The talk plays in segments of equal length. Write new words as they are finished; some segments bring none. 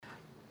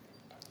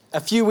A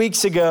few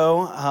weeks ago,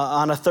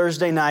 on a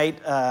Thursday night,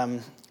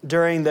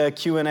 during the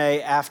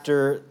Q&A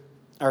after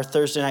our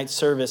Thursday night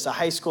service, a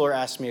high schooler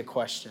asked me a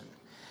question.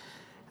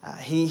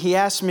 He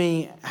asked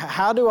me,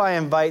 how do I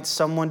invite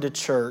someone to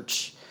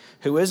church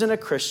who isn't a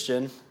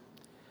Christian,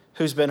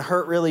 who's been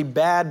hurt really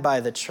bad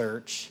by the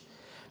church,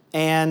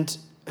 and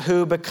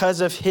who, because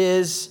of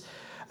his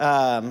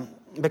kind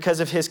of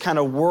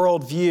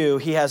worldview,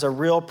 he has a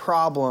real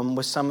problem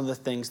with some of the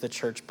things the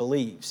church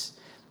believes?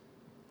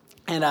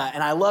 And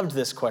I loved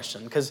this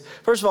question because,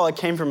 first of all, it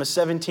came from a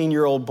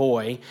 17-year-old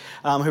boy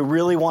who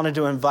really wanted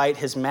to invite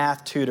his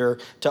math tutor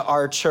to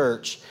our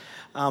church.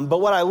 But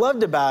what I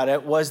loved about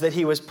it was that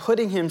he was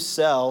putting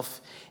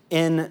himself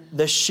in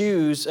the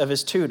shoes of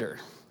his tutor.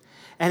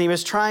 And he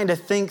was trying to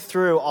think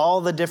through all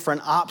the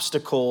different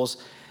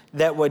obstacles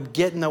that would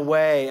get in the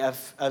way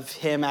of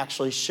him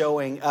actually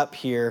showing up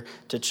here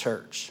to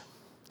church.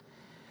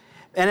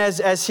 And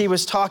as he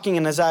was talking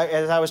and as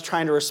I was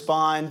trying to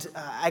respond,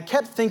 I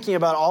kept thinking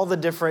about all the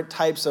different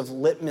types of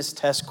litmus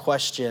test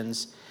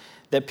questions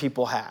that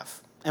people have.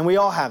 And we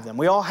all have them.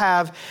 We all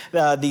have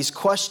these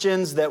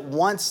questions that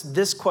once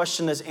this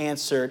question is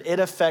answered, it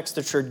affects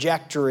the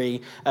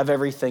trajectory of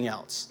everything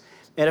else.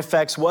 It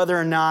affects whether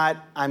or not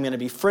I'm going to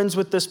be friends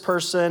with this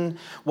person,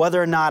 whether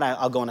or not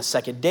I'll go on a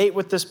second date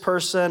with this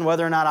person,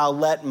 whether or not I'll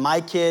let my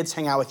kids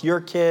hang out with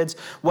your kids,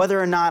 whether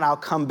or not I'll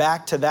come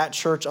back to that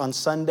church on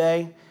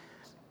Sunday.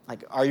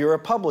 Like, are you a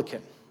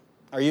Republican?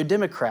 Are you a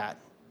Democrat?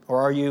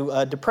 Or are you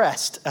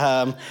depressed?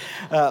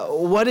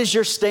 What is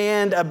your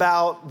stand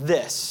about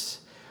this?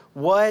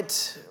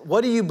 What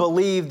do you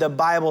believe the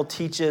Bible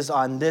teaches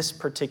on this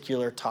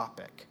particular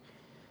topic?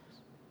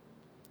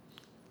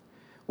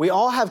 We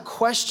all have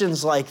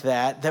questions like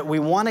that we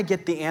want to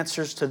get the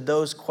answers to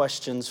those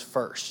questions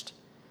first.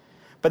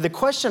 But the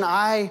question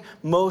I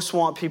most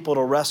want people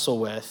to wrestle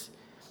with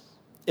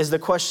is the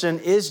question,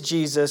 is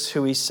Jesus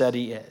who he said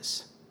he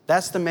is?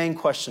 That's the main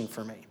question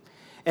for me.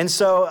 And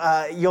so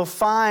you'll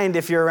find,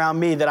 if you're around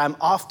me, that I'm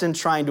often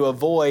trying to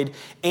avoid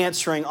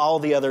answering all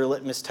the other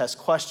litmus test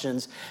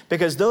questions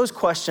because those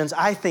questions,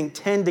 I think,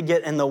 tend to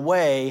get in the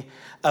way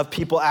of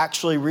people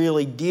actually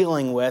really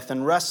dealing with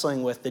and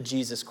wrestling with the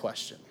Jesus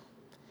question.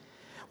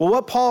 Well,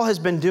 what Paul has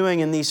been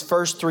doing in these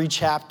first 3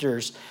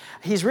 chapters,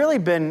 he's really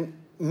been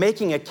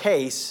making a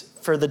case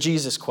for the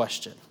Jesus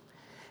question.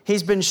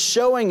 He's been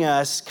showing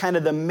us kind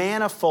of the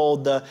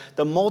manifold,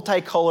 the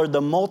multicolored, the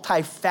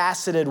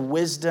multifaceted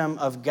wisdom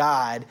of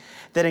God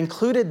that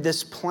included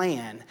this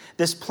plan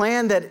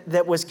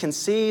that was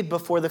conceived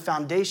before the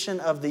foundation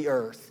of the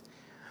earth,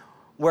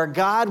 where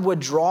God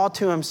would draw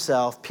to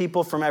himself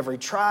people from every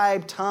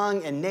tribe,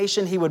 tongue, and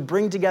nation. He would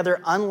bring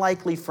together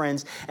unlikely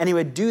friends, and he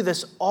would do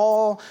this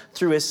all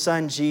through his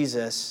son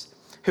Jesus,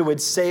 who would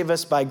save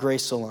us by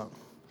grace alone.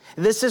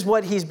 This is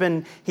what he's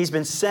been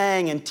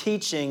saying and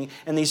teaching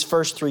in these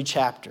first 3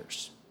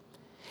 chapters.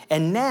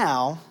 And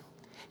now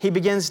he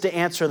begins to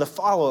answer the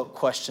follow-up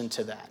question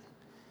to that.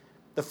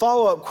 The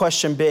follow-up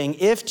question being,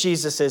 if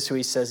Jesus is who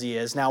he says he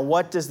is, now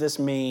what does this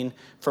mean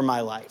for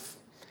my life?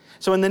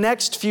 So in the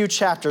next few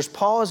chapters,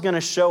 Paul is going to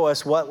show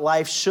us what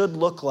life should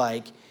look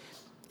like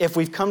if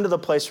we've come to the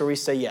place where we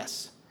say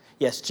yes.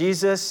 Yes,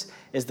 Jesus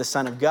is the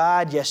Son of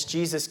God. Yes,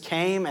 Jesus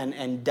came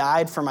and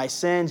died for my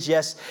sins.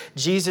 Yes,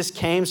 Jesus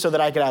came so that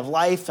I could have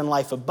life and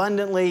life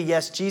abundantly.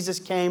 Yes, Jesus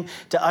came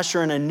to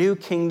usher in a new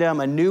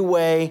kingdom, a new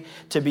way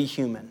to be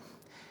human.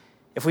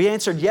 If we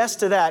answered yes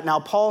to that, now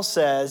Paul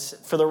says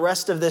for the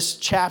rest of this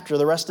chapter,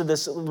 the rest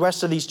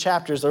of these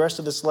chapters, the rest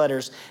of this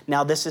letters,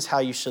 now this is how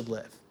you should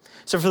live.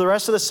 So for the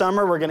rest of the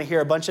summer, we're going to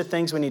hear a bunch of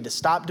things we need to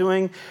stop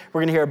doing.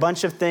 We're going to hear a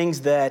bunch of things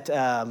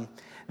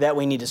that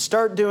we need to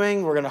start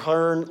doing. We're going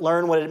to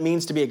learn what it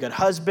means to be a good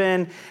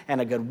husband and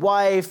a good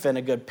wife and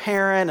a good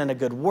parent and a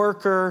good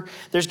worker.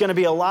 There's going to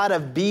be a lot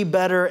of be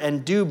better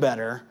and do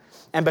better.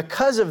 And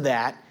because of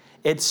that,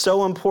 it's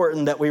so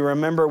important that we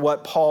remember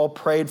what Paul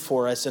prayed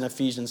for us in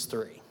Ephesians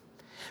 3.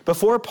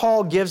 Before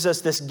Paul gives us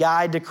this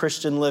guide to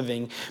Christian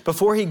living,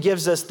 before he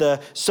gives us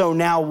the so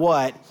now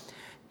what,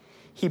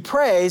 he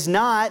prays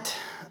not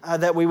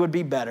that we would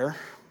be better.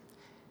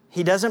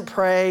 He doesn't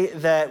pray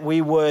that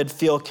we would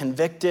feel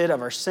convicted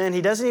of our sin.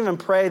 He doesn't even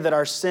pray that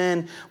our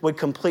sin would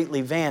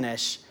completely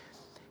vanish.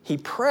 He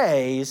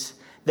prays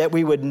that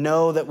we would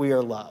know that we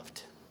are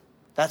loved.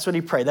 That's what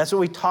he prayed. That's what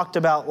we talked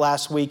about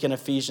last week in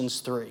Ephesians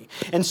 3.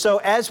 And so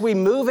as we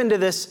move into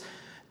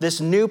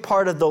this new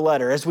part of the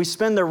letter, as we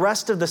spend the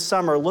rest of the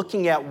summer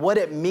looking at what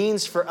it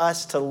means for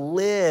us to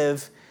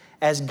live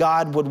as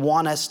God would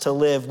want us to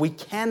live, we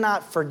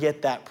cannot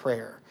forget that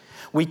prayer.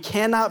 We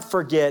cannot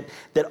forget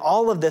that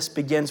all of this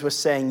begins with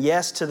saying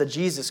yes to the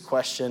Jesus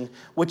question,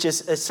 which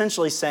is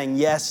essentially saying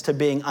yes to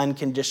being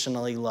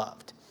unconditionally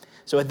loved.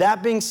 So with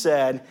that being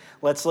said,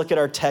 let's look at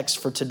our text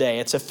for today.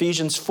 It's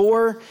Ephesians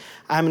 4.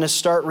 I'm going to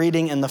start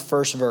reading in the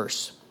first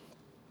verse.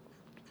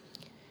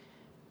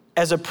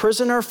 As a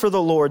prisoner for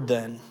the Lord,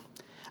 then,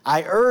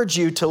 I urge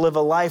you to live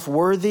a life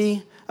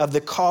worthy of the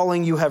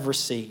calling you have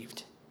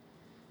received.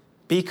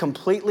 Be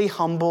completely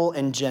humble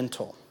and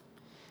gentle.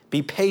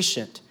 Be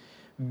patient,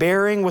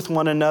 bearing with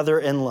one another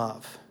in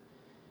love.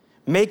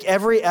 Make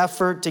every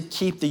effort to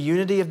keep the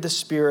unity of the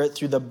Spirit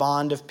through the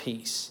bond of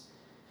peace.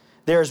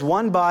 There is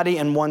one body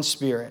and one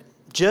Spirit,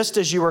 just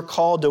as you were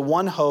called to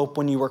one hope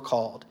when you were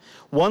called.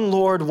 One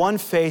Lord, one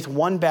faith,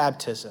 one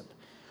baptism.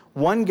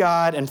 One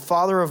God and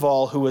Father of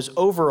all, who is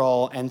over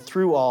all and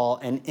through all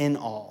and in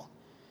all.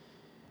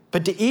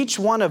 But to each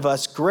one of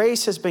us,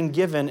 grace has been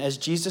given as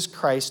Jesus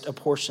Christ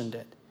apportioned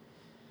it.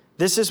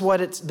 This is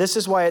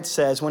why it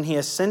says, when he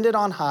ascended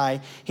on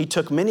high, he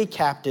took many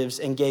captives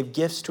and gave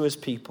gifts to his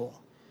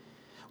people.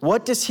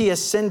 What does he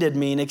ascended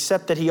mean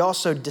except that he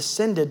also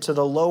descended to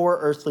the lower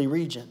earthly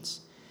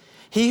regions?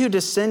 He who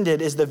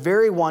descended is the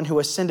very one who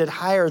ascended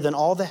higher than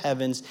all the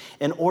heavens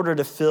in order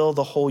to fill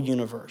the whole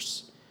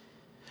universe.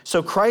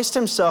 So Christ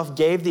himself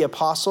gave the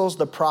apostles,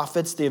 the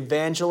prophets, the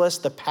evangelists,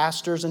 the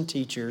pastors, and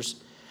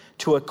teachers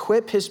to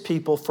equip his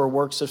people for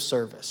works of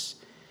service,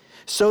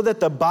 so that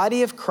the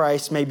body of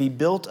Christ may be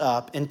built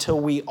up until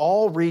we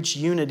all reach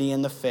unity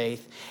in the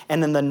faith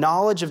and in the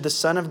knowledge of the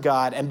Son of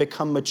God and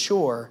become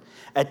mature,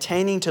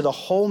 attaining to the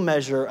whole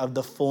measure of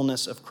the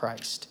fullness of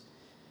Christ.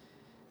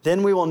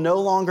 Then we will no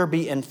longer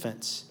be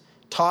infants,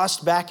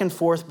 tossed back and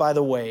forth by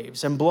the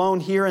waves and blown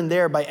here and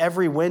there by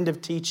every wind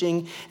of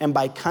teaching and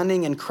by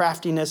cunning and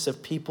craftiness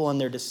of people and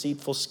their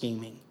deceitful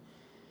scheming.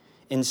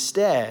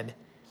 Instead,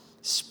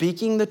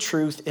 speaking the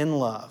truth in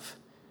love,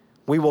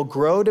 we will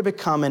grow to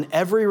become in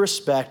every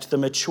respect the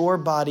mature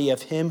body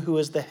of him who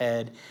is the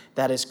head,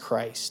 that is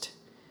Christ.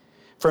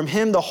 From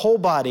him, the whole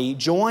body,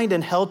 joined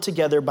and held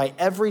together by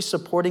every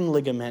supporting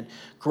ligament,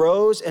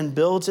 grows and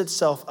builds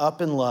itself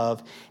up in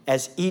love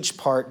as each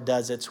part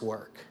does its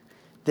work.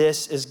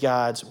 This is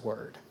God's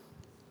word.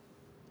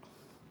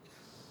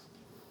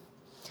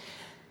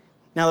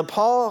 Now that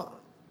Paul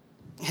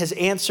has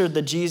answered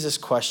the Jesus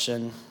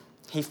question,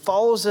 he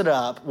follows it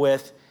up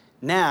with,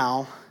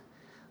 now,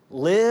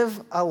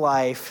 live a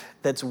life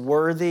that's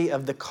worthy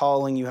of the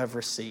calling you have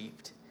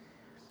received.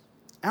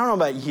 I don't know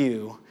about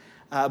you,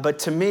 but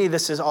to me,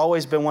 this has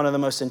always been one of the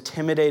most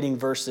intimidating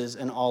verses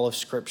in all of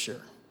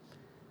Scripture.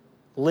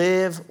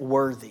 Live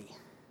worthy.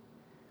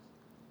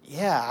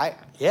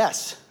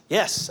 Yes,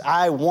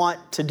 I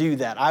want to do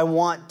that. I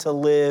want to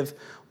live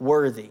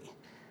worthy.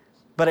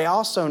 But I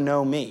also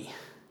know me.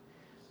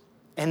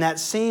 And that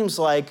seems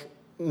like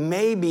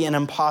maybe an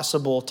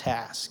impossible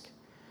task.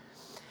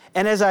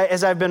 And as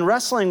I've been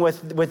wrestling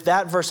with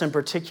that verse in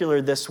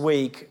particular this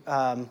week,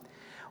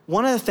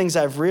 one of the things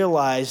I've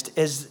realized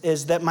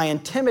is that my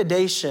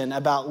intimidation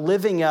about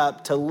living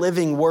up to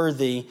living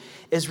worthy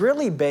is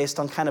really based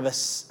on kind of a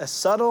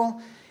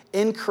subtle,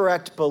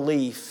 incorrect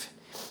belief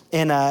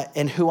in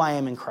who I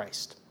am in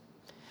Christ.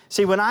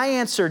 See, when I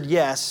answered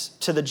yes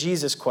to the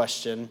Jesus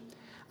question,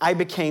 I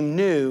became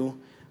new,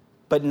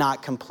 but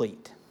not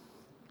complete.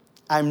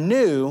 I'm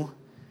new,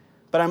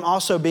 but I'm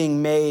also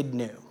being made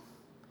new.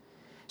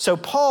 So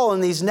Paul,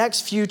 in these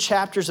next few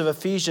chapters of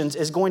Ephesians,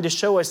 is going to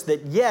show us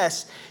that,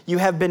 yes, you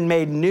have been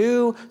made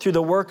new through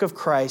the work of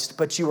Christ,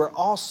 but you are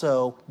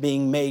also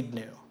being made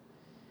new.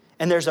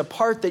 And there's a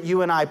part that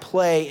you and I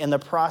play in the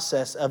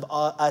process of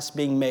us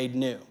being made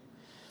new.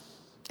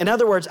 In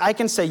other words, I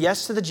can say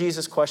yes to the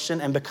Jesus question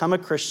and become a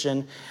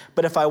Christian,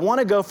 but if I want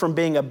to go from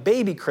being a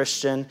baby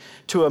Christian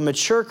to a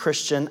mature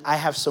Christian, I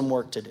have some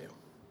work to do.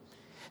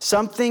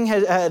 Something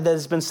that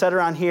has been said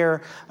around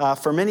here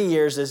for many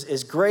years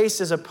is grace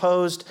is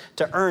opposed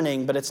to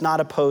earning, but it's not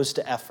opposed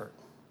to effort.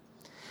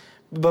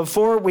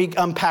 Before we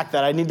unpack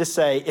that, I need to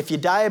say, if you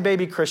die a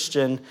baby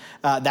Christian,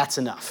 that's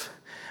enough.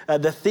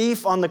 The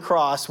thief on the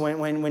cross,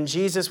 when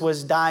Jesus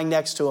was dying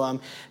next to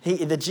him,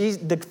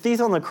 the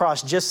thief on the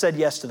cross just said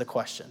yes to the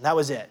question. That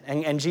was it.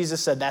 And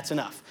Jesus said, that's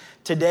enough.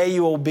 Today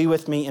you will be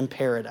with me in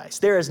paradise.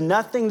 There is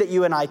nothing that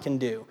you and I can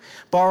do,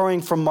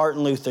 borrowing from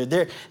Martin Luther,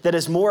 that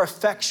is more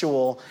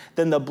effectual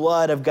than the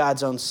blood of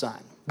God's own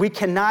Son. We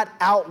cannot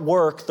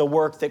outwork the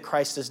work that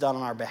Christ has done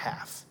on our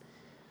behalf.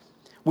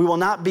 We will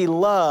not be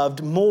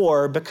loved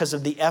more because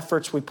of the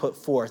efforts we put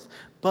forth,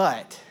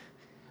 but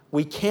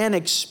we can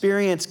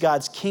experience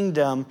God's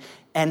kingdom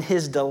and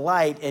his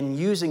delight in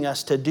using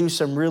us to do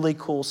some really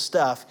cool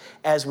stuff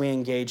as we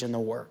engage in the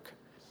work.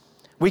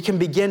 We can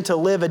begin to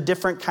live a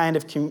different kind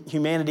of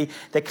humanity,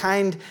 the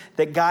kind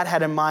that God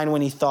had in mind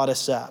when he thought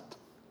us up.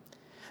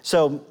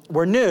 So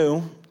we're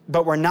new,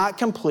 but we're not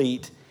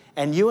complete,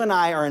 and you and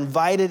I are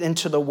invited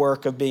into the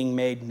work of being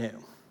made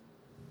new.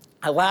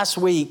 Last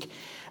week,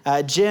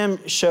 Jim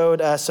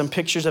showed some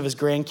pictures of his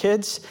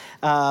grandkids,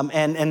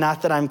 and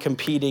not that I'm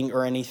competing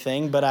or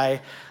anything, but I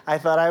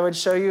thought I would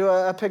show you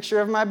a picture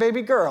of my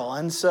baby girl.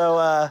 And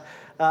so,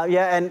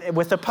 and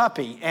with a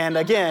puppy. And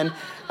again,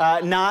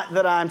 not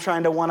that I'm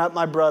trying to one-up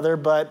my brother,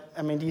 but,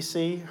 I mean, do you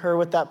see her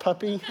with that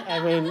puppy? I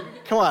mean,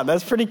 come on,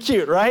 that's pretty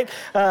cute, right?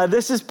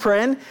 This is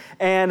Prin,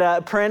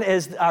 and Prin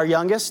is our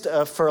youngest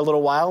for a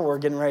little while. We're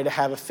getting ready to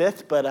have a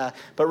fifth, but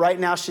right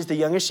now she's the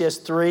youngest. She has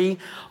 3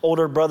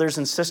 older brothers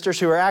and sisters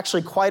who are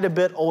actually quite a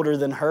bit older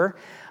than her.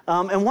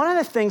 And one of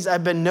the things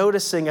I've been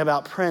noticing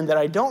about Prin that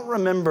I don't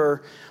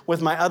remember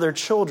with my other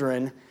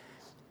children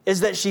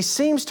is that she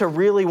seems to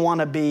really want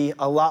to be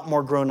a lot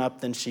more grown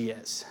up than she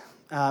is.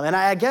 And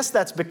I guess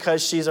that's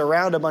because she's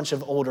around a bunch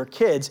of older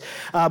kids,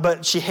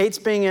 but she hates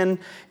being in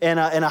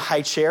a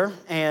high chair,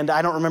 and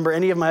I don't remember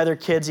any of my other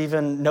kids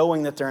even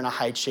knowing that they're in a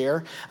high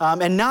chair.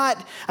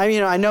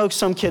 I know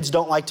some kids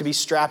don't like to be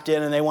strapped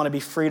in and they want to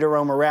be free to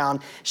roam around.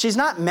 She's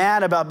not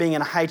mad about being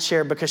in a high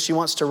chair because she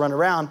wants to run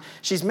around.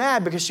 She's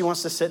mad because she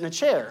wants to sit in a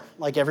chair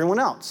like everyone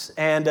else.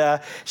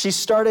 And she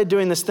started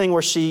doing this thing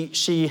where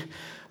she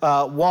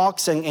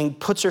walks and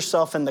puts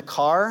herself in the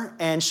car,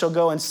 and she'll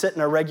go and sit in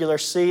a regular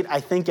seat,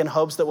 I think in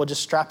hopes that we'll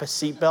just strap a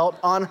seatbelt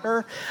on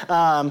her.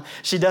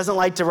 She doesn't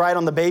like to ride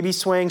on the baby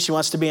swing. She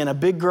wants to be in a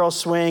big girl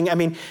swing. I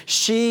mean,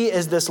 she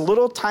is this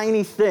little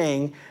tiny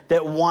thing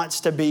that wants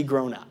to be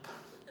grown up,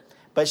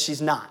 but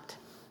she's not.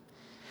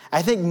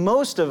 I think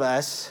most of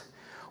us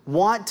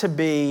want to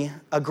be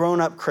a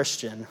grown-up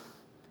Christian,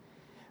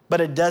 but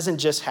it doesn't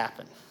just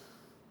happen.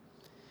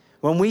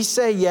 When we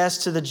say yes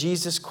to the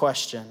Jesus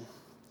question,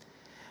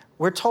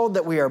 we're told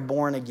that we are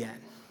born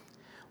again,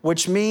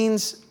 which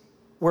means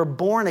we're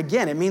born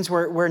again. It means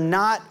we're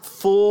not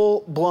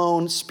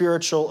full-blown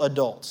spiritual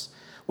adults.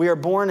 We are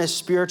born as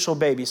spiritual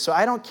babies. So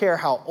I don't care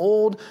how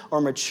old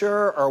or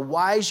mature or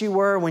wise you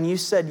were when you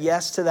said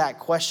yes to that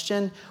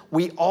question,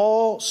 we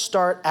all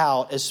start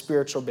out as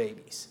spiritual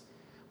babies.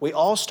 We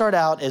all start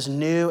out as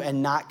new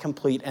and not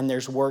complete, and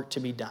there's work to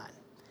be done.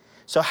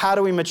 So how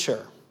do we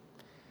mature?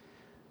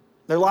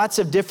 There are lots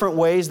of different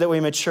ways that we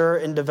mature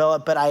and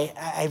develop, but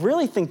I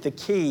really think the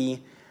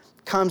key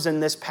comes in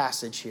this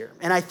passage here.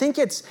 And I think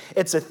it's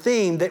a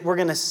theme that we're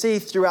going to see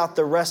throughout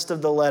the rest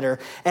of the letter,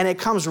 and it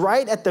comes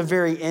right at the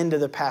very end of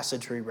the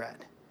passage we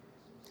read.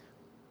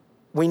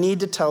 We need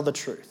to tell the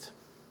truth.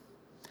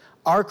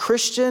 Our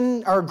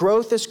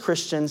growth as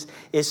Christians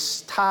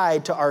is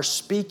tied to our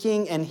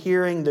speaking and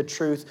hearing the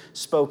truth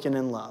spoken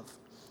in love.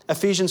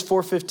 Ephesians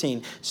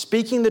 4:15,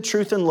 speaking the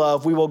truth in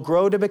love, we will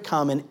grow to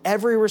become in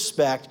every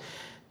respect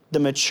the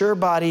mature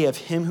body of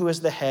him who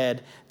is the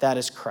head, that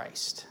is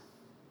Christ.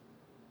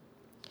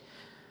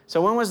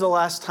 So when was the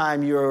last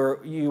time you were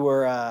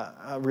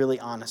really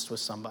honest with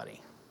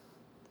somebody?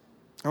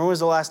 Or when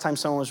was the last time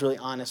someone was really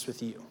honest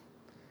with you?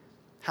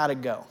 How'd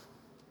it go?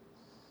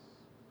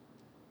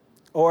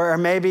 Or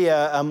maybe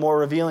a more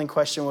revealing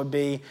question would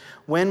be,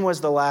 when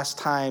was the last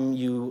time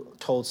you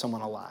told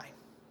someone a lie?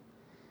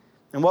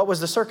 And what was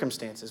the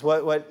circumstances?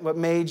 What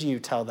made you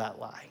tell that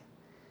lie?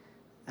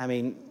 I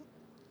mean,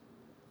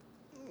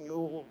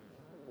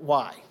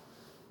 why?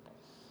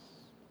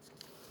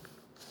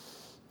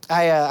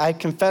 I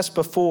confessed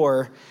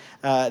before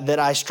that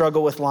I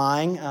struggle with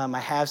lying. I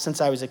have since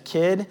I was a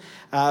kid,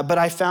 but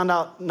I found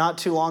out not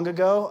too long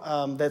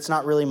ago that's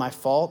not really my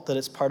fault, that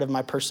it's part of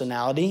my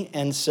personality.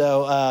 And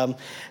so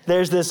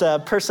there's this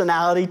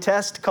personality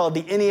test called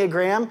the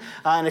Enneagram,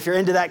 and if you're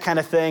into that kind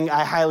of thing,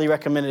 I highly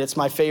recommend it. It's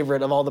my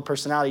favorite of all the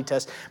personality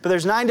tests. But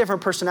there's 9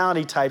 different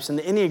personality types in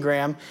the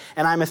Enneagram,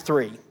 and I'm a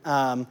 3.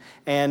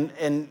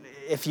 And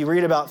if you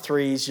read about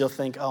 3s, you'll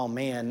think, oh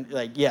man,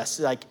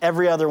 yes,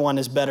 every other one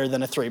is better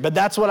than a 3. But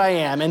that's what I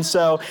am. And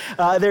so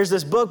there's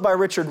this book by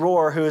Richard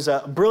Rohr, who is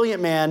a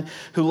brilliant man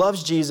who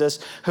loves Jesus,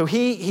 who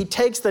he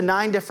takes the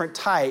 9 different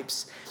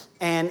types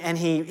and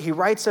he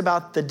writes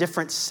about the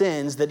different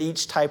sins that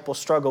each type will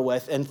struggle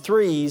with. And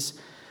 3s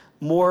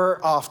more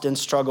often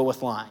struggle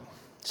with lying.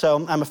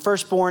 So I'm a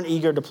firstborn,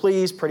 eager to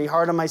please, pretty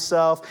hard on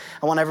myself.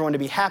 I want everyone to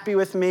be happy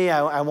with me.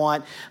 I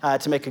want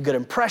to make a good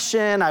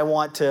impression. I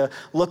want to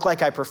look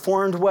like I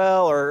performed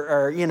well,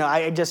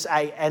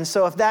 and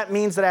so if that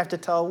means that I have to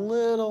tell a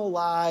little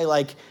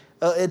lie,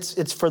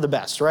 it's for the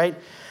best, right?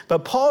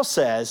 But Paul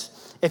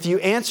says, if you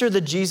answer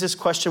the Jesus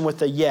question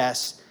with a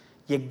yes,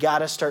 you got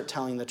to start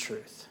telling the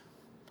truth.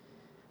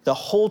 The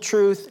whole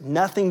truth,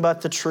 nothing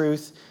but the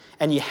truth,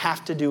 and you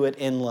have to do it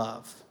in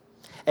love.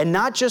 And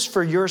not just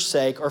for your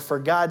sake or for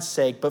God's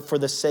sake, but for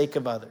the sake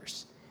of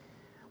others.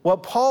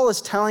 What Paul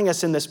is telling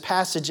us in this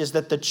passage is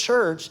that the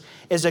church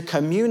is a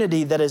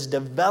community that is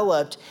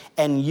developed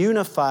and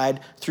unified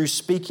through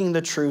speaking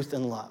the truth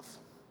in love.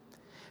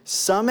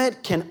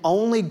 Summit can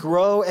only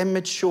grow and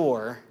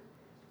mature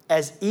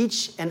as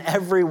each and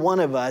every one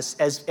of us,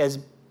 as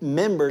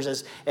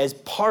members, as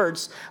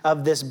parts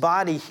of this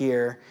body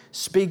here,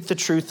 speak the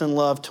truth in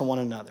love to one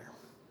another.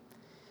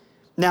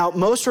 Now,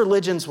 most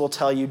religions will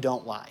tell you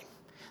don't lie.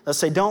 They'll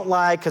say, don't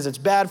lie because it's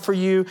bad for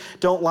you.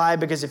 Don't lie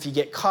because if you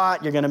get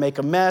caught, you're going to make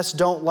a mess.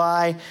 Don't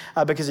lie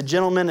because a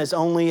gentleman is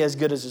only as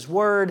good as his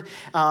word.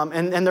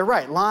 And they're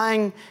right.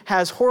 Lying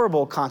has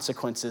horrible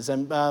consequences.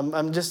 And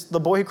I'm just the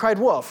boy who cried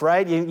wolf,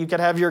 right? You could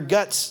have your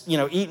guts,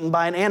 eaten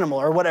by an animal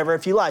or whatever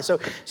if you lie. So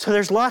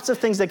there's lots of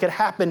things that could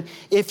happen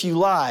if you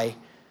lie.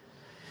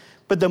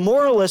 But the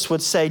moralist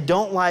would say,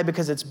 don't lie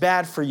because it's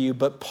bad for you.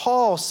 But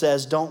Paul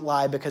says, don't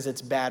lie because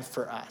it's bad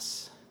for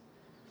us.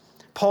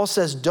 Paul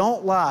says,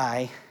 don't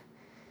lie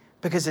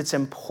because it's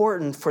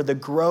important for the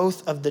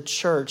growth of the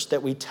church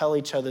that we tell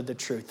each other the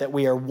truth, that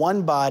we are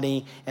one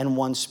body and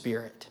one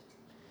spirit.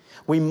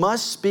 We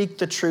must speak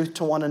the truth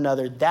to one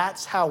another.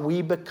 That's how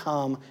we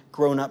become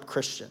grown-up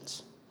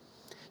Christians.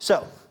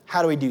 So,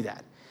 how do we do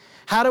that?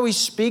 How do we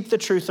speak the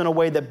truth in a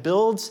way that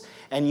builds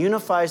and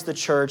unifies the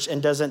church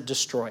and doesn't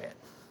destroy it?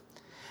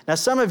 Now,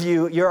 some of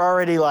you, you're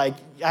already like,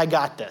 I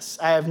got this.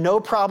 I have no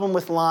problem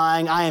with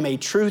lying. I am a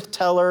truth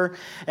teller.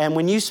 And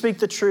when you speak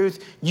the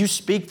truth,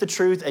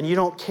 and you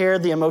don't care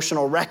the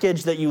emotional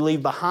wreckage that you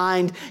leave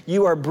behind.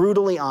 You are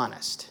brutally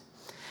honest.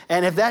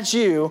 And if that's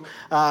you,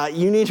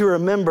 you need to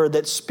remember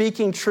that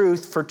speaking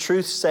truth for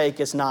truth's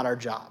sake is not our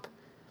job.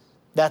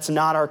 That's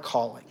not our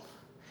calling.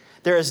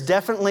 There is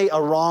definitely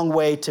a wrong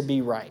way to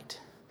be right.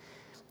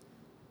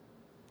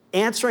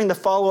 Answering the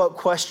follow-up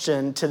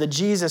question to the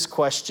Jesus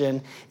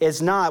question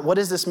is not, what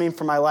does this mean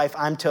for my life?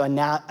 I'm to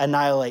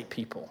annihilate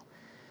people.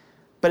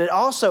 But it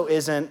also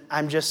isn't,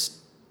 I'm just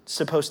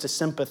supposed to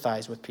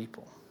sympathize with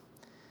people.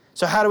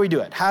 So how do we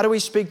do it? How do we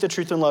speak the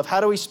truth in love? How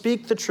do we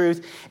speak the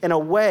truth in a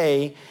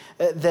way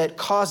that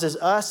causes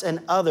us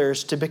and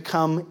others to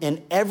become,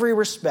 in every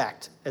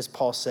respect, as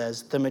Paul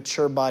says, the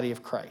mature body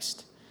of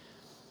Christ?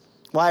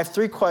 Well, I have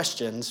 3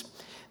 questions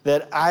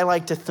that I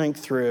like to think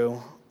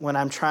through when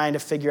I'm trying to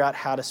figure out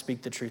how to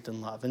speak the truth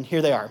in love. And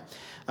here they are.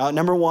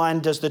 Number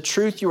 1, does the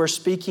truth you are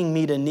speaking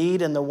meet a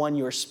need in the one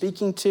you are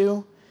speaking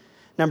to?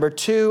 Number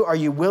 2, are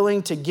you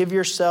willing to give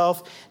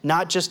yourself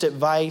not just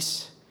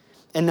advice?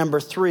 And number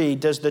 3,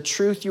 does the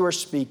truth you are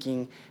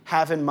speaking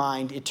have in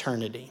mind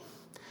eternity?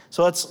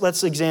 So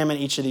let's examine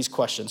each of these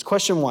questions.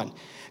 Question 1,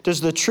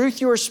 does the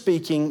truth you are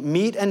speaking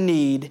meet a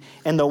need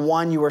in the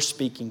one you are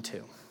speaking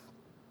to?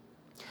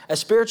 A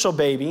spiritual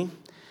baby,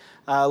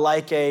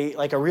 like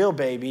a real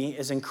baby,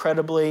 is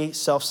incredibly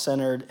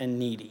self-centered and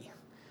needy.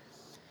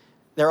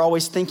 They're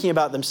always thinking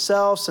about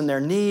themselves and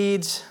their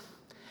needs.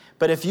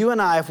 But if you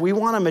and I, if we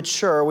want to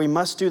mature, we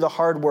must do the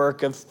hard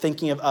work of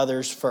thinking of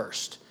others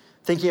first,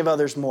 thinking of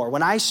others more.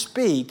 When I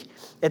speak,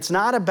 it's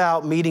not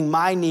about meeting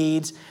my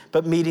needs,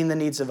 but meeting the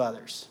needs of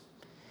others.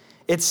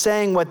 It's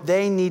saying what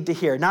they need to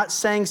hear, not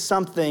saying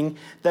something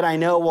that I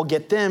know will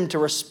get them to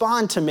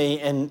respond to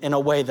me in a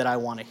way that I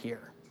want to hear.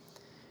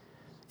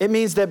 It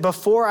means that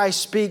before I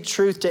speak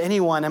truth to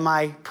anyone, am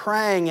I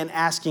praying and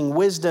asking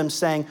wisdom,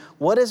 saying,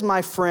 what does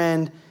my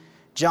friend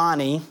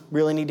Johnny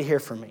really need to hear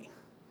from me?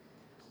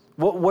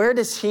 Where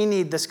does he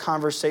need this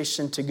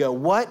conversation to go?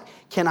 What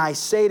can I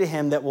say to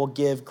him that will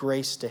give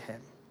grace to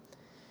him?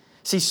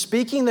 See,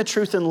 speaking the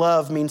truth in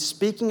love means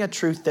speaking a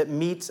truth that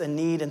meets a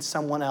need in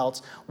someone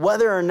else,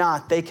 whether or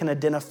not they can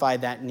identify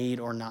that need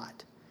or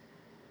not.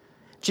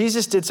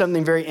 Jesus did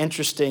something very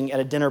interesting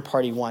at a dinner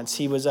party once.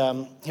 He was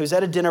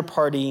at a dinner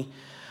party.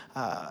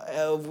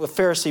 A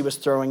Pharisee was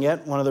throwing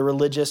it, one of the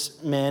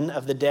religious men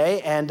of the day.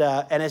 And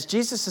as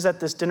Jesus is at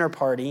this dinner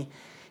party,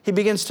 he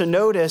begins to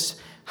notice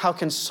how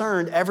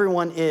concerned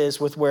everyone is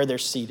with where they're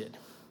seated.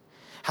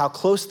 How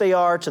close they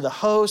are to the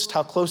host,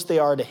 how close they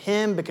are to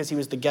him because he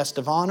was the guest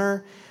of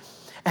honor.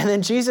 And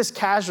then Jesus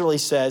casually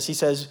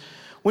says,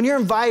 when you're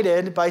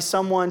invited by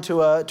someone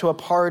to a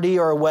party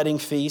or a wedding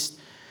feast,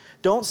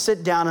 don't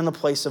sit down in the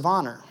place of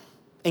honor,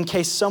 in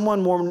case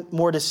someone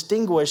more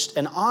distinguished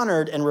and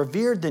honored and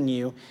revered than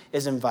you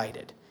is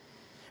invited.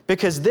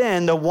 Because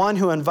then the one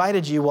who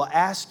invited you will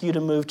ask you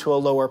to move to a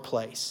lower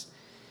place,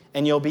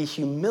 and you'll be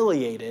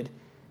humiliated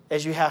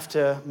as you have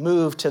to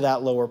move to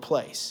that lower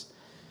place.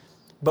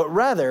 But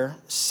rather,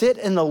 sit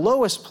in the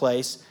lowest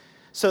place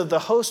so that the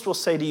host will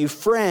say to you,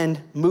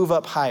 friend, move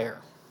up higher.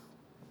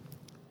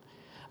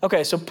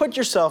 Okay, so put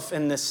yourself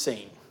in this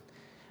scene.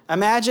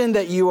 Imagine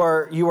that you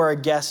are a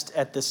guest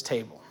at this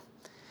table.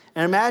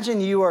 And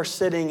imagine you are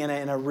sitting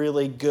in a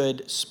really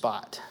good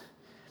spot.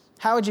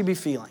 How would you be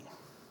feeling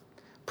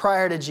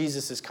prior to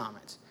Jesus'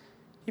 comments?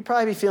 You'd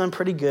probably be feeling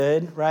pretty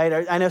good,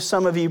 right? I know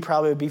some of you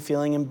probably would be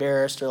feeling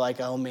embarrassed or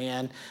like, oh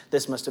man,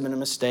 this must have been a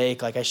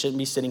mistake. Like I shouldn't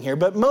be sitting here.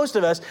 But most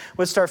of us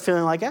would start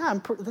feeling like,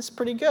 this is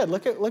pretty good.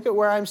 Look at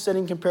where I'm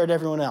sitting compared to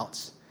everyone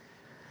else.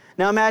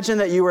 Now imagine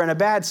that you were in a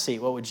bad seat.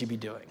 What would you be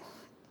doing?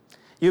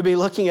 You'd be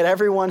looking at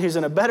everyone who's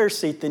in a better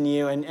seat than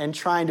you and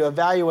trying to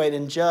evaluate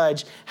and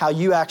judge how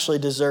you actually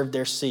deserve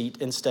their seat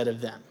instead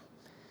of them.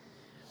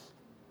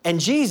 And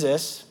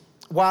Jesus,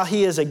 while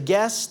he is a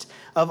guest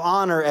of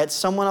honor at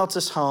someone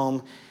else's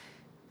home,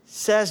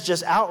 says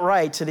just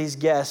outright to these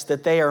guests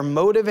that they are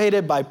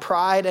motivated by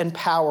pride and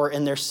power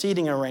in their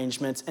seating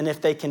arrangements, and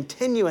if they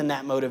continue in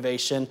that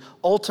motivation,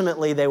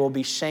 ultimately they will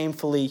be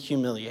shamefully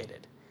humiliated.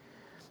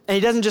 And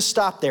he doesn't just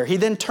stop there. He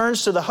then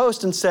turns to the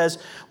host and says,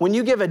 when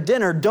you give a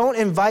dinner, don't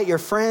invite your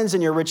friends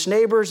and your rich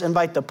neighbors.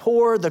 Invite the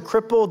poor, the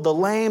crippled, the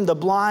lame, the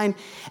blind,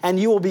 and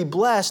you will be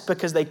blessed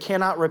because they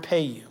cannot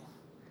repay you.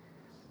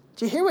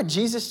 Do you hear what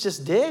Jesus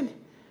just did?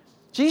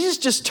 Jesus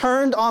just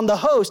turned on the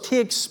host. He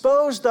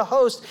exposed the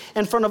host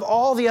in front of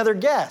all the other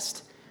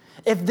guests.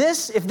 If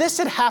this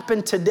had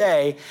happened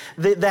today,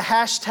 the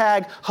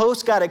hashtag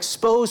host got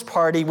exposed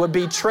party would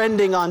be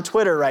trending on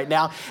Twitter right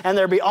now. And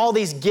there'd be all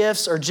these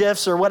GIFs or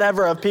GIFs or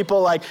whatever of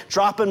people like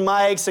dropping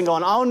mics and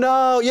going, oh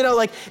no,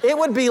 it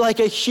would be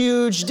like a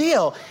huge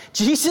deal.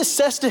 Jesus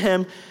says to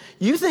him,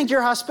 you think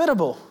you're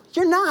hospitable.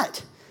 You're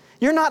not.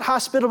 You're not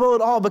hospitable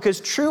at all because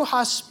true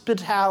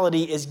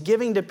hospitality is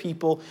giving to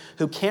people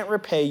who can't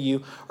repay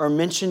you or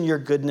mention your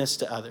goodness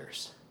to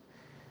others.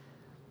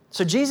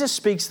 So Jesus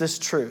speaks this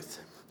truth.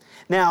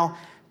 Now,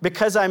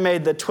 because I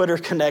made the Twitter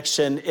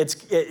connection,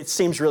 it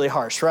seems really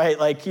harsh, right?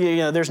 Like,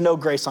 there's no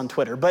grace on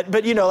Twitter. But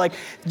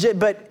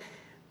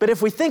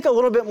if we think a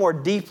little bit more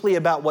deeply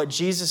about what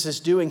Jesus is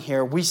doing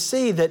here, we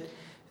see that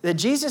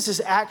Jesus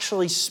is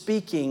actually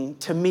speaking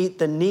to meet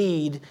the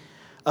need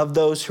of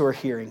those who are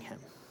hearing him.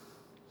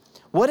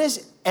 What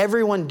is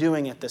everyone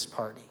doing at this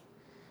party?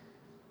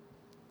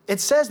 It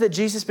says that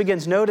Jesus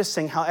begins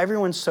noticing how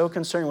everyone's so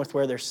concerned with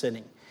where they're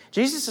sitting.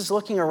 Jesus is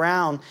looking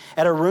around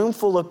at a room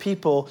full of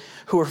people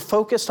who are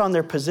focused on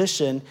their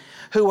position,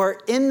 who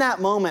are in that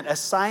moment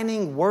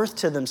assigning worth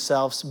to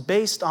themselves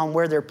based on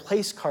where their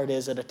place card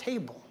is at a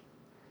table.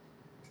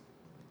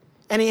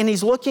 And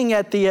he's looking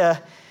at the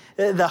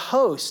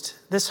host,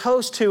 this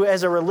host who,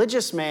 as a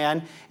religious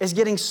man, is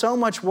getting so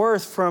much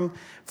worth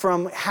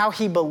from how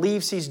he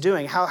believes he's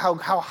doing, how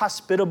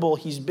hospitable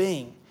he's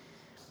being.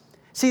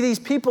 See, these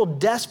people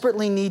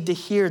desperately need to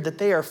hear that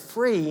they are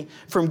free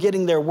from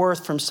getting their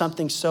worth from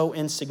something so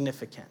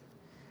insignificant.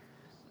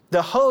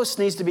 The host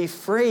needs to be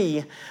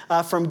free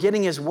from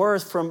getting his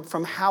worth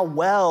from how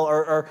well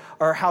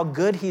or how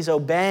good he's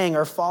obeying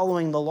or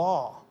following the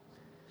law.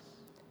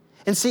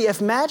 And see,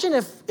 imagine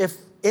if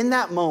in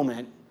that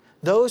moment,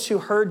 those who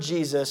heard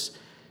Jesus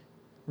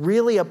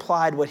really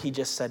applied what he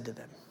just said to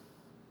them.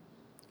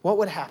 What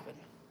would happen?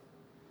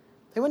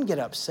 They wouldn't get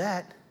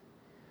upset.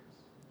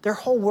 Their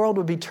whole world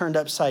would be turned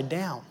upside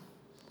down.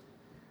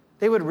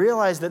 They would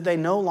realize that they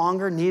no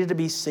longer needed to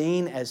be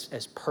seen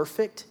as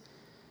perfect.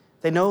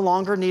 They no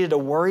longer needed to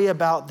worry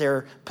about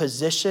their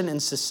position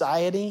in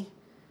society.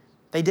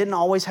 They didn't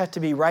always have to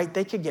be right.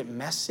 They could get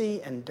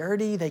messy and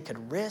dirty. They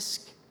could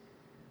risk.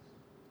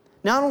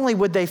 Not only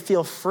would they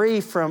feel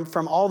free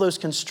from all those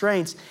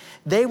constraints,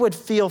 they would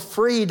feel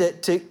free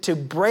to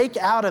break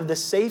out of the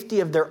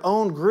safety of their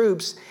own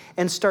groups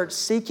and start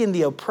seeking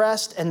the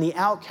oppressed and the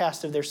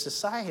outcast of their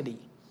society.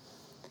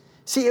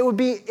 See, it would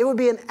be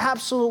an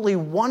absolutely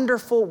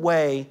wonderful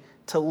way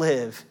to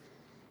live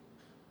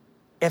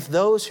if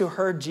those who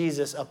heard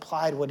Jesus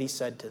applied what he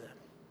said to them.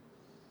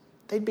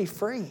 They'd be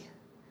free.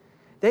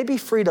 They'd be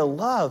free to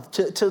love,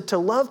 to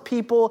love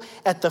people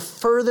at the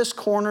furthest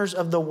corners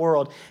of the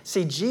world.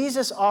 See,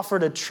 Jesus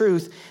offered a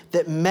truth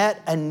that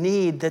met a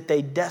need that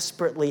they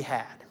desperately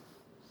had.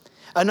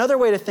 Another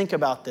way to think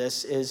about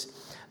this is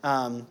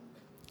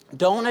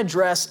don't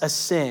address a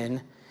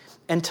sin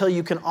until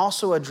you can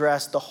also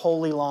address the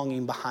holy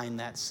longing behind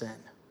that sin.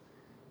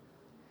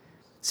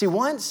 See,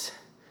 once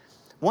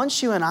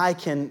you and I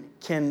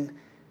can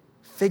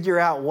figure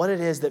out what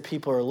it is that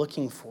people are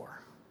looking for,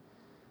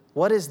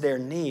 what is their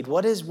need,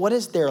 what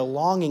is their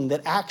longing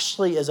that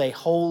actually is a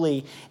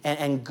holy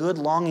and good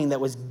longing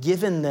that was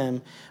given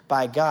them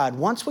by God,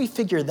 once we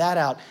figure that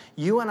out,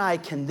 you and I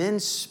can then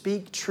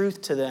speak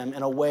truth to them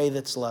in a way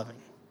that's loving.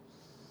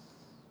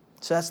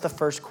 So that's the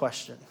first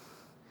question.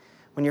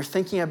 When you're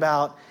thinking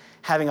about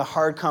having a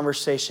hard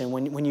conversation,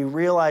 when you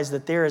realize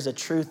that there is a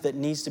truth that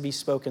needs to be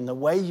spoken, the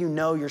way you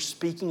know you're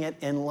speaking it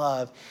in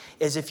love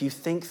is if you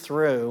think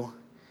through,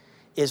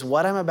 is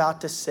what I'm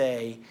about to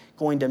say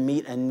going to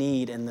meet a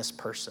need in this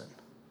person?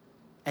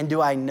 And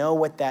do I know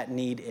what that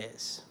need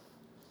is?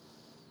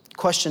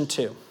 Question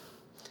 2,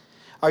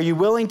 are you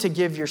willing to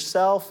give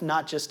yourself,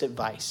 not just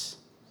advice?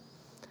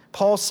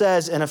 Paul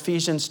says in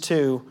Ephesians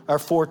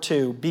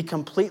 4:2, be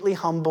completely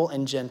humble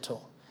and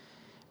gentle.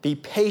 Be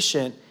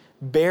patient,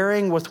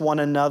 bearing with one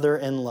another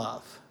in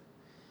love.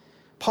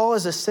 Paul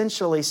is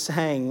essentially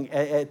saying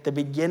at the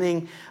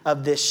beginning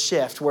of this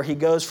shift where he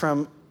goes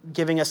from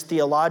giving us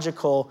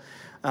theological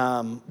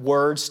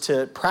words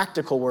to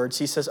practical words,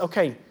 he says,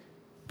 okay,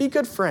 be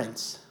good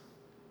friends.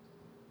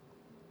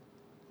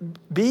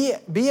 Be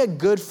a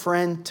good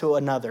friend to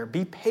another.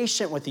 Be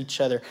patient with each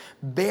other.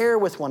 Bear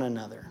with one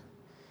another.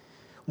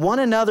 One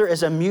another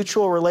is a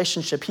mutual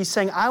relationship. He's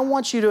saying, I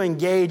want you to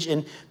engage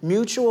in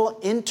mutual,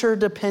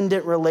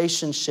 interdependent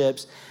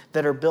relationships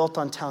that are built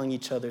on telling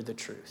each other the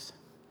truth.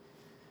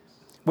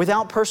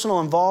 Without personal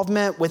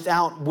involvement,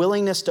 without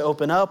willingness to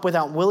open up,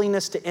 without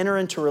willingness to enter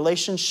into a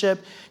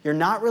relationship, you're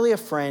not really a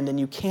friend and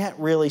you can't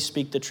really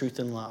speak the truth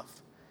in love.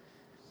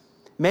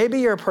 Maybe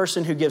you're a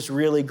person who gives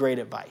really great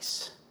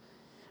advice,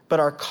 but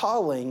our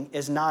calling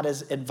is not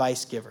as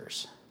advice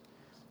givers.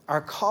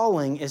 Our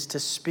calling is to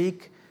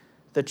speak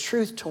the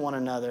truth to one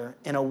another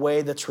in a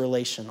way that's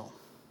relational.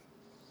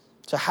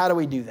 So how do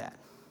we do that?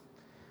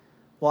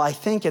 Well, I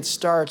think it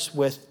starts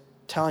with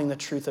telling the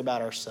truth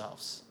about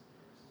ourselves.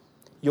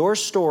 Your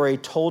story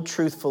told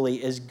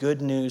truthfully is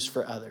good news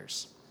for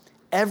others.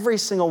 Every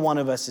single one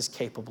of us is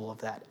capable of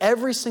that.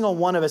 Every single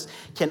one of us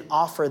can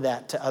offer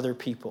that to other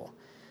people.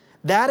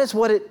 That's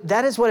part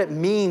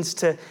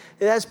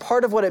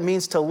of what it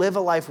means to live a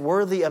life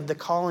worthy of the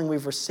calling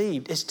we've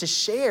received, is to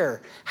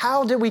share.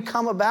 How did we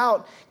come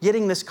about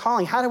getting this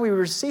calling? How did we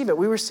receive it?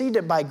 We received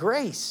it by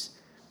grace.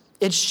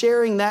 It's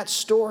sharing that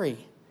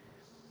story.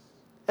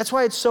 That's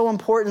why it's so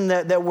important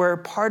that we're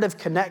part of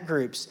connect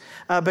groups,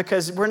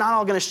 because we're not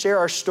all going to share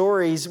our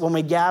stories when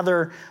we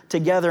gather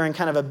together in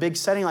kind of a big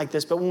setting like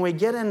this. But when we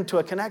get into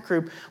a connect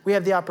group, we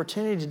have the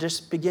opportunity to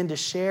just begin to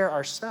share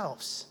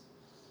ourselves.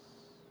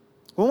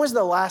 When was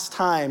the last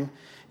time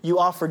you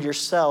offered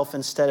yourself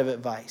instead of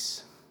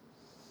advice?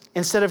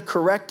 Instead of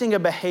correcting a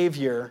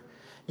behavior,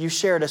 you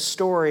shared a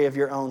story of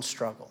your own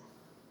struggle.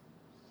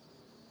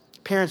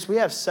 Parents, we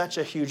have such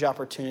a huge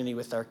opportunity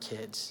with our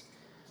kids.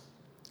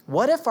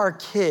 What if our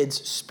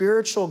kids'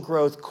 spiritual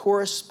growth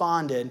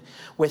corresponded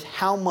with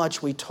how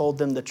much we told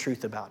them the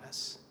truth about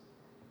us?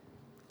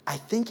 I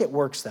think it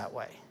works that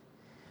way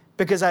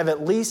because I've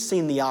at least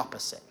seen the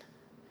opposite.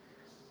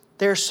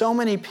 There are so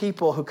many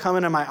people who come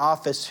into my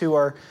office who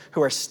are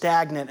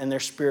stagnant in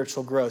their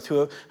spiritual growth,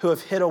 who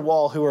have hit a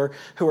wall, who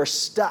are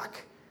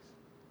stuck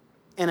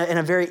in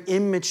a very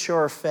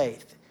immature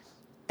faith.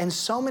 And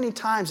so many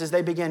times as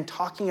they begin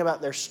talking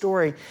about their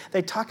story,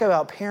 they talk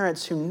about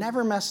parents who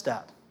never messed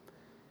up,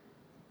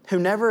 who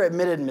never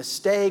admitted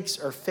mistakes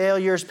or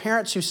failures,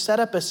 parents who set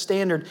up a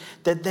standard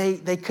that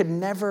they could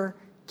never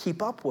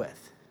keep up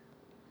with.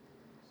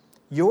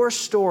 Your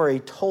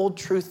story told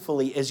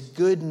truthfully is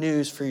good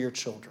news for your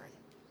children.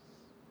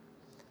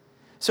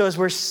 So as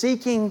we're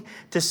seeking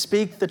to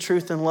speak the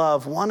truth in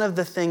love, one of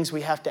the things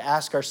we have to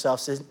ask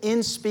ourselves is,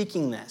 in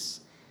speaking this,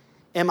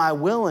 am I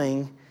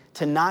willing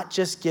to not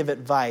just give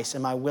advice?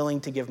 Am I willing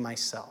to give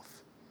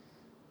myself?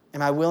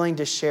 Am I willing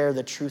to share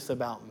the truth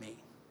about me?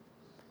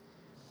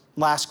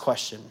 Last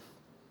question.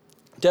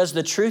 Does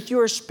the truth you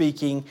are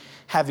speaking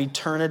have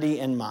eternity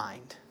in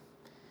mind?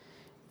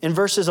 In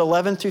verses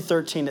 11 through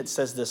 13, it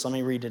says this. Let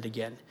me read it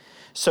again.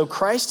 So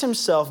Christ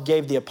himself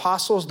gave the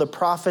apostles, the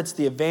prophets,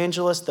 the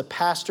evangelists, the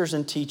pastors,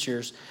 and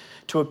teachers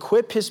to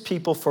equip his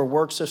people for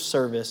works of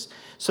service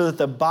so that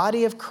the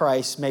body of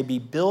Christ may be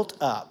built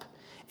up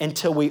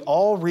until we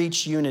all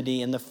reach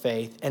unity in the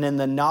faith and in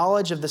the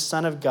knowledge of the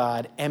Son of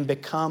God and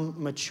become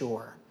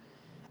mature,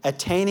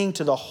 attaining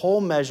to the whole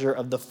measure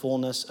of the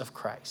fullness of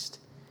Christ.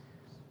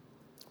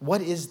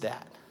 What is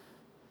that?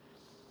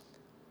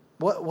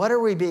 What are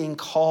we being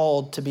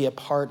called to be a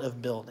part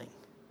of building?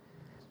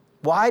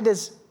 Why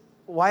does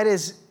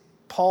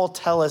Paul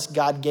tell us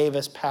God gave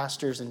us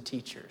pastors and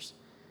teachers?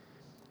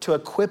 To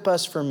equip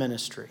us for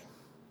ministry.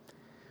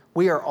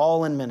 We are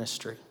all in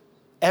ministry.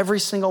 Every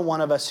single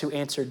one of us who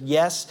answered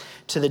yes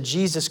to the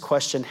Jesus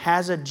question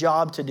has a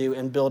job to do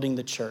in building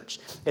the church.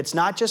 It's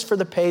not just for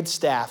the paid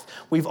staff.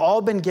 We've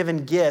all been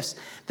given gifts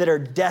that are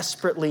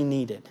desperately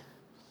needed.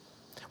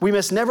 We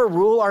must never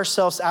rule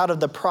ourselves out of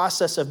the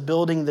process of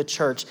building the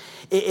church.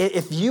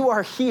 If you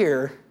are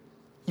here,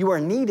 you are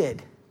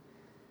needed.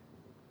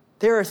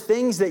 There are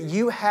things that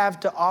you have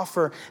to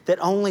offer that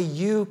only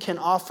you can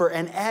offer.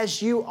 And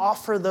as you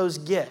offer those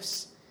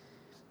gifts,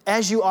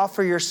 as you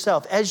offer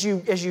yourself, as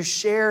you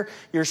share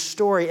your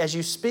story, as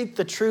you speak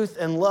the truth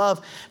and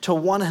love to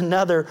one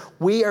another,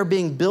 we are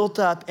being built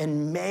up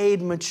and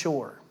made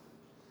mature.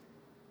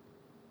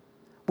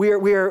 We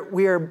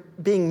are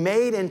being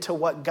made into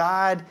what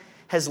God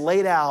has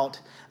laid out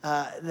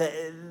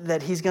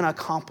that he's going to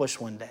accomplish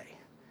one day.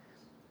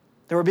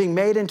 That we're being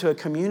made into a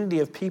community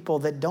of people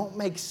that don't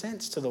make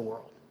sense to the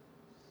world.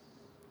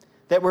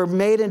 That we're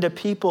made into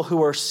people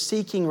who are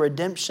seeking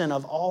redemption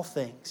of all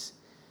things.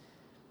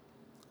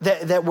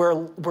 That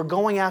we're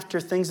going after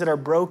things that are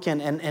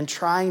broken and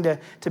trying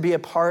to be a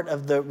part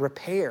of the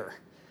repair.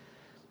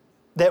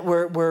 That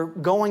we're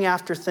going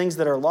after things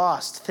that are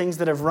lost, things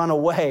that have run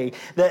away.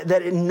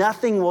 That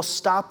nothing will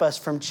stop us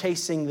from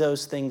chasing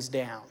those things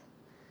down.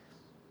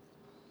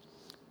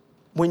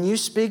 When you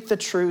speak the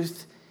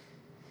truth,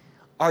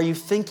 are you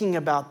thinking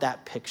about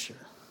that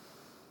picture?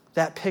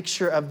 That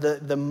picture of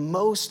the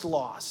most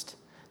lost,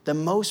 the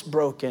most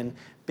broken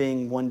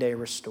being one day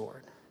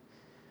restored.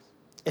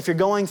 If you're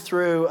going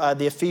through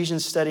the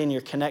Ephesians study in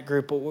your Connect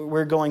group,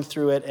 we're going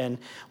through it, and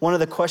one of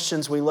the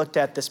questions we looked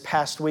at this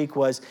past week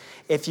was,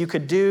 if you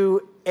could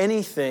do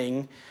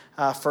anything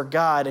for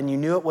God and you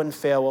knew it wouldn't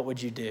fail, what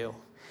would you do?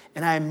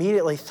 And I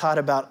immediately thought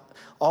about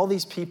all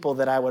these people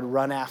that I would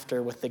run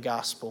after with the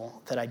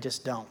gospel that I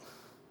just don't.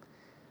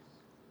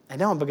 I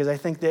don't, because I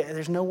think that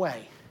there's no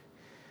way.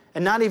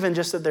 And not even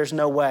just that there's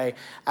no way.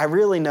 I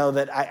really know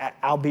that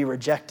I'll be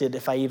rejected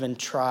if I even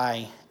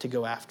try to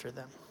go after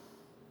them.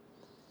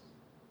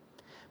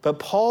 But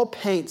Paul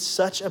paints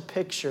such a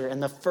picture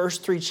in the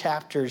first 3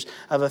 chapters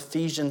of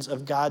Ephesians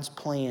of God's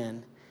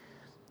plan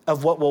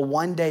of what will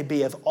one day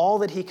be, of all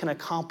that he can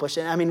accomplish.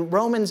 And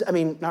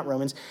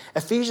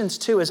Ephesians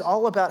 2 is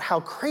all about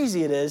how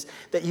crazy it is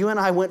that you and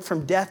I went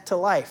from death to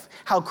life,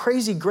 how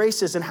crazy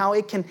grace is and how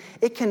it can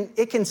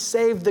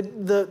save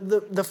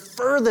the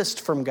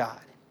furthest from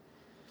God.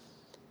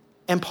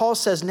 And Paul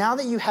says, now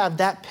that you have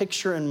that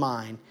picture in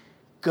mind,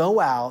 go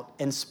out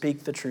and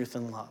speak the truth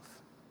in love.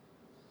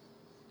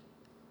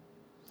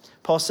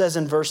 Paul says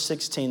in verse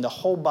 16, the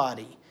whole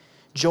body,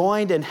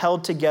 joined and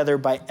held together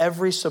by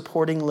every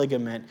supporting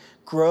ligament,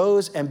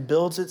 grows and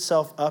builds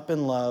itself up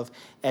in love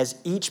as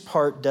each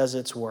part does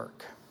its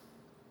work.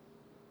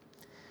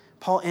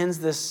 Paul ends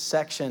this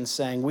section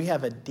saying we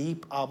have a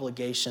deep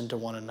obligation to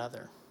one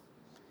another,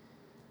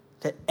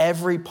 that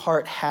every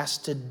part has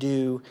to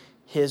do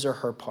his or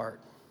her part.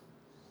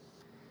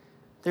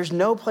 There's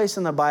no place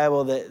in the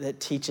Bible that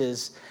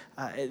teaches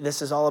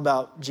this is all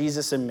about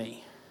Jesus and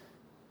me.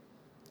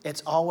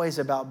 It's always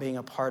about being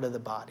a part of the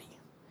body.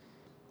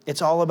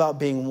 It's all about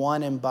being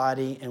one in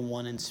body and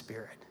one in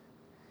spirit.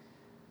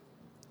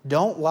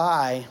 Don't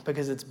lie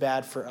because it's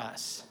bad for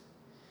us.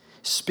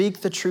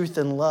 Speak the truth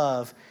in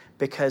love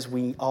because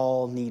we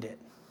all need it.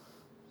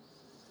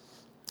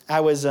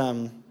 I was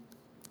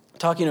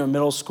talking to a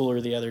middle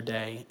schooler the other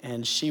day,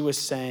 and she was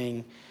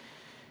saying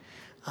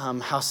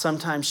how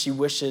sometimes she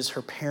wishes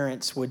her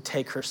parents would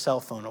take her cell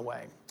phone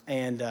away.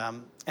 And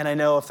I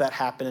know if that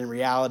happened in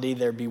reality,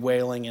 there'd be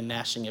wailing and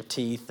gnashing of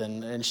teeth,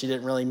 and she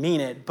didn't really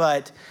mean it.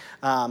 But,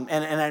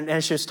 and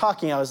as she was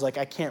talking, I was like,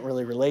 I can't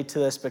really relate to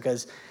this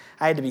because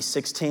I had to be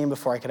 16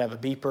 before I could have a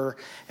beeper.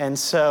 And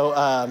so,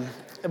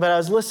 but I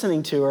was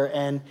listening to her,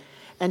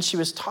 and she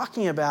was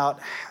talking about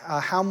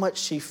how much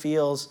she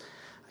feels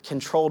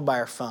controlled by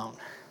her phone,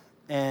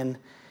 and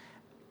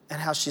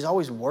how she's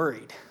always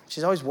worried.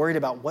 She's always worried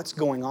about what's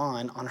going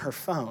on her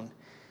phone.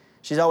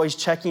 She's always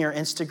checking her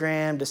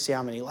Instagram to see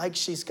how many likes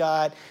she's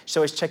got. She's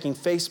always checking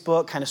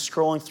Facebook, kind of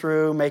scrolling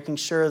through, making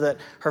sure that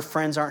her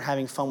friends aren't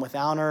having fun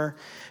without her.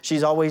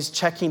 She's always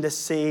checking to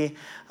see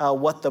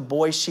what the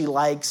boy she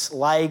liked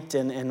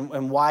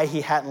and why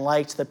he hadn't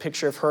liked the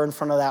picture of her in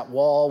front of that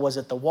wall. Was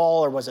it the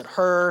wall or was it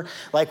her?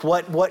 Like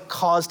what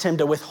caused him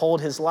to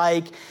withhold his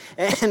like?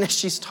 And as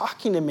she's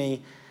talking to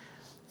me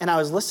and I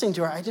was listening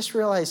to her, I just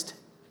realized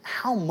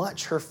how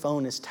much her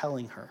phone is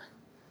telling her.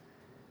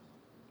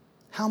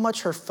 How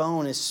much her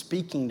phone is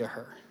speaking to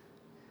her.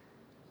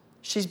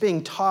 She's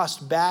being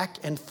tossed back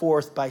and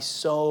forth by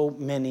so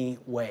many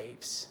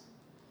waves.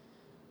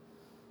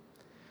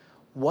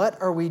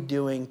 What are we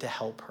doing to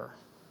help her?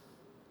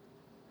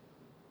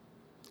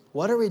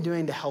 What are we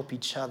doing to help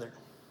each other?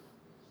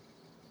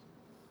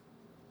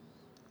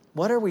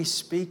 What are we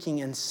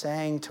speaking and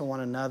saying to one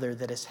another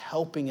that is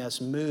helping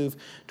us move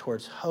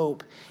towards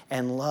hope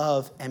and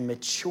love and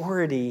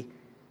maturity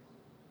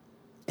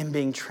in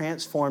being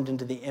transformed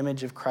into the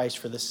image of Christ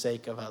for the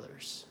sake of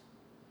others?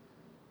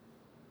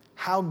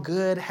 How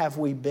good have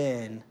we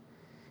been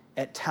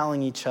at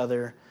telling each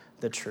other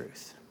the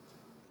truth?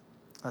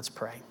 Let's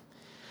pray.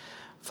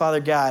 Father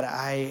God,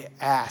 I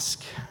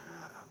ask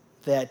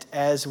that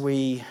as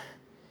we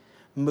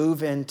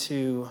move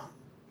into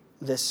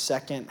this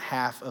second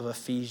half of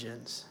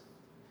Ephesians,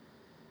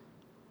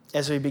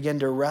 as we begin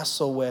to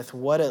wrestle with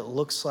what it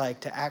looks like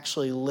to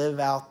actually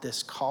live out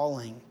this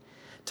calling,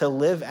 to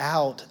live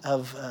out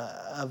of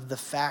the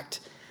fact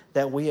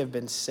that we have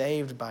been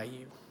saved by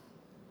you,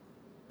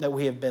 that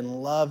we have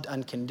been loved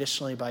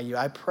unconditionally by you.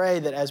 I pray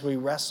that as we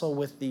wrestle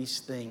with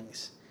these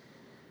things,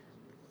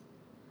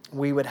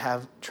 we would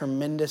have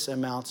tremendous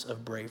amounts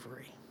of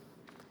bravery.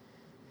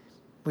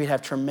 We'd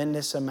have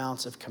tremendous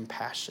amounts of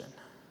compassion.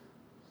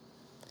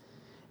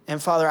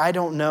 And Father, I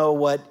don't know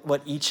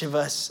what each of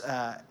us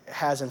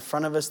has in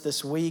front of us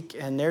this week,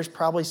 and there's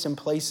probably some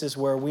places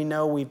where we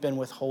know we've been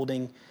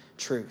withholding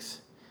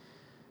truth.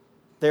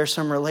 There are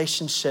some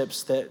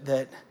relationships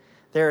that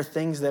there are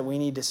things that we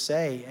need to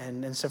say.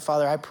 And so,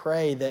 Father, I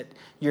pray that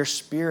your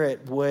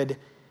Spirit would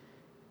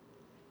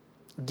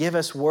give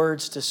us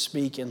words to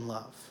speak in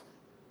love.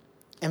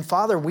 And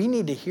Father, we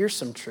need to hear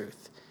some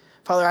truth.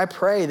 Father, I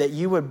pray that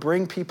you would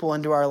bring people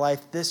into our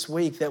life this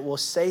week that will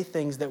say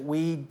things that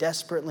we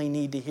desperately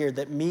need to hear,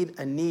 that meet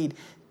a need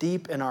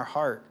deep in our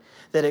heart,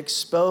 that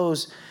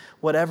expose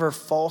whatever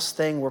false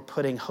thing we're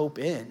putting hope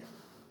in.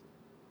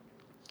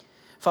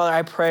 Father,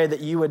 I pray that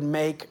you would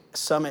make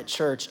Summit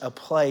Church a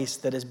place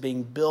that is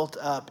being built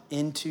up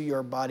into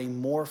your body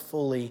more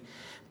fully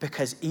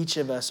because each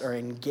of us are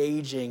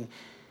engaging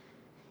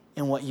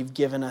in what you've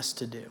given us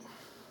to do.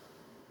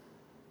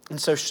 And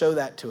so show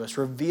that to us,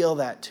 reveal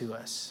that to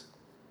us.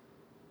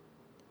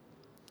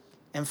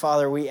 And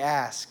Father, we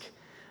ask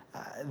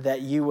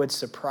that you would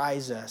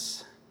surprise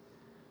us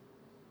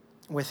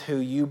with who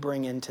you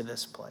bring into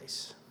this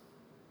place.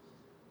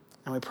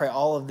 And we pray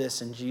all of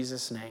this in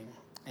Jesus' name.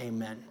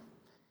 Amen.